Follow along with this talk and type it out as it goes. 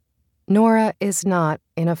Nora is not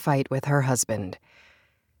in a fight with her husband.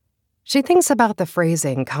 She thinks about the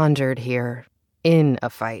phrasing conjured here, in a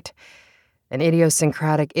fight, an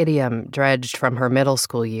idiosyncratic idiom dredged from her middle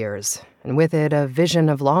school years, and with it a vision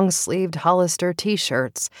of long-sleeved Hollister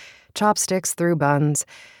t-shirts, chopsticks through buns,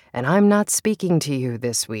 and I'm not speaking to you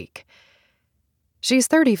this week. She's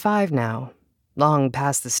 35 now, long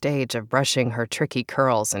past the stage of brushing her tricky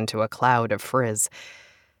curls into a cloud of frizz,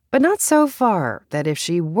 but not so far that if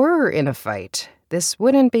she were in a fight, this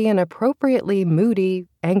wouldn't be an appropriately moody,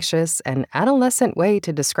 anxious, and adolescent way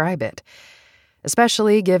to describe it,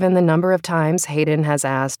 especially given the number of times Hayden has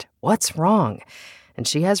asked, "What's wrong?" and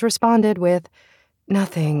she has responded with,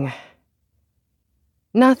 "Nothing."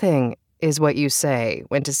 Nothing is what you say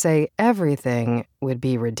when to say everything would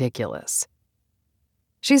be ridiculous.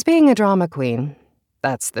 She's being a drama queen,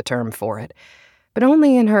 that's the term for it, but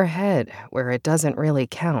only in her head where it doesn't really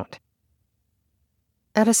count.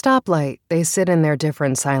 At a stoplight, they sit in their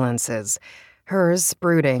different silences, hers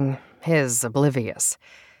brooding, his oblivious.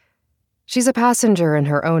 She's a passenger in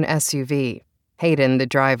her own SUV, Hayden the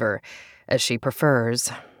driver, as she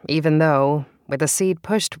prefers, even though, with a seat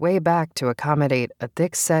pushed way back to accommodate a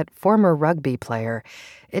thick-set former rugby player,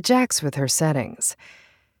 it jacks with her settings.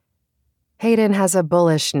 Hayden has a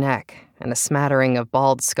bullish neck and a smattering of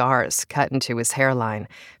bald scars cut into his hairline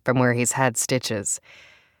from where he's had stitches.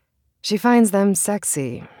 She finds them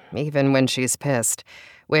sexy, even when she's pissed,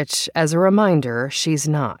 which, as a reminder, she's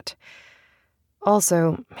not.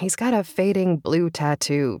 Also, he's got a fading blue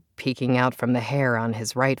tattoo peeking out from the hair on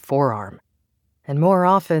his right forearm. And more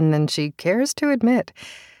often than she cares to admit,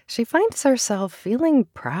 she finds herself feeling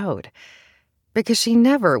proud, because she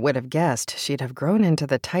never would have guessed she'd have grown into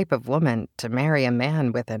the type of woman to marry a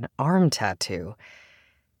man with an arm tattoo.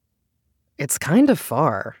 "It's kind of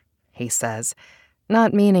far," he says,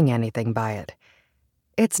 not meaning anything by it.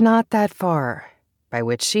 It's not that far, by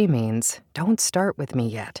which she means, don't start with me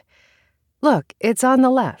yet. Look, it's on the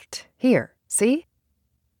left. Here, see?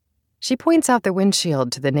 She points out the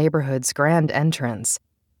windshield to the neighborhood's grand entrance,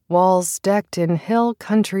 walls decked in hill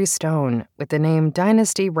country stone with the name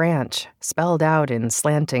Dynasty Ranch spelled out in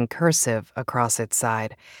slanting cursive across its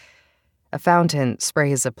side. A fountain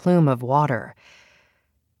sprays a plume of water.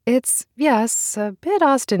 It's, yes, a bit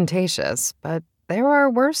ostentatious, but there are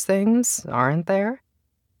worse things, aren't there?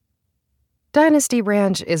 Dynasty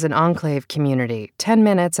Ranch is an enclave community 10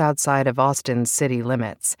 minutes outside of Austin's city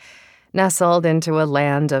limits, nestled into a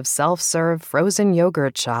land of self-serve frozen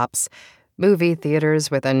yogurt shops, movie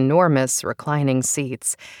theaters with enormous reclining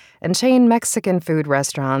seats, and chain Mexican food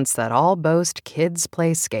restaurants that all boast kids'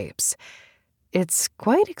 playscapes. It's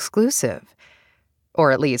quite exclusive.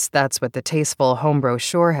 Or at least that's what the tasteful home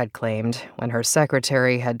brochure had claimed when her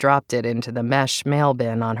secretary had dropped it into the mesh mail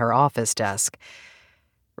bin on her office desk.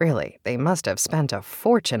 Really, they must have spent a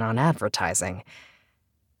fortune on advertising.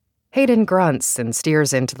 Hayden grunts and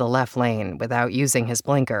steers into the left lane without using his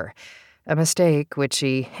blinker, a mistake which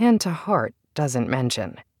he, hand to heart, doesn't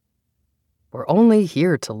mention. "We're only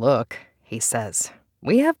here to look," he says.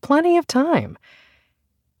 "We have plenty of time."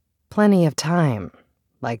 Plenty of time.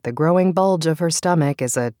 Like the growing bulge of her stomach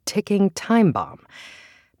is a ticking time bomb.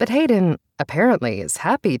 But Hayden, apparently, is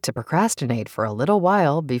happy to procrastinate for a little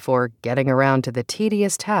while before getting around to the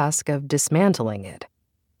tedious task of dismantling it.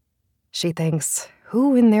 She thinks,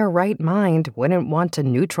 who in their right mind wouldn't want to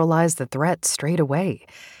neutralize the threat straight away?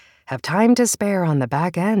 Have time to spare on the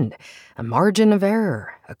back end, a margin of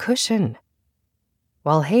error, a cushion.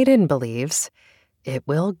 While Hayden believes it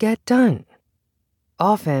will get done.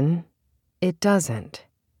 Often, it doesn't.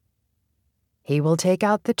 He will take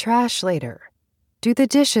out the trash later, do the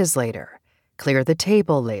dishes later, clear the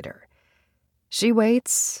table later. She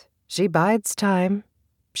waits, she bides time,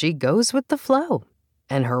 she goes with the flow,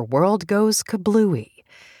 and her world goes kablooey.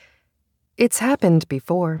 It's happened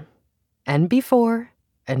before, and before,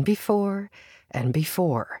 and before, and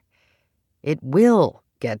before. It will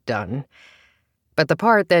get done. But the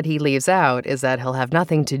part that he leaves out is that he'll have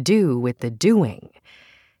nothing to do with the doing.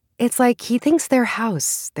 It's like he thinks their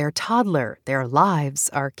house, their toddler, their lives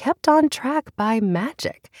are kept on track by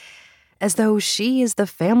magic, as though she is the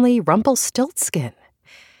family Rumpelstiltskin.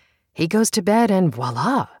 He goes to bed and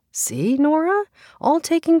voila, see, Nora? All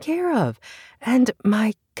taken care of. And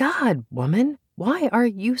my God, woman, why are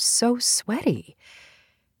you so sweaty?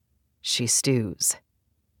 She stews.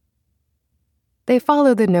 They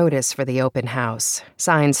follow the notice for the open house,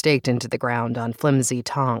 sign staked into the ground on flimsy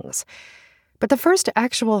tongs. But the first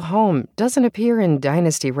actual home doesn't appear in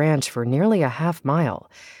Dynasty Ranch for nearly a half-mile,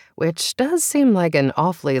 which does seem like an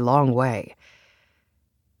awfully long way.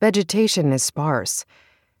 Vegetation is sparse.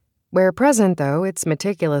 Where present, though, it's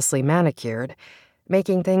meticulously manicured,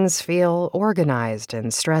 making things feel organized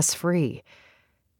and stress-free.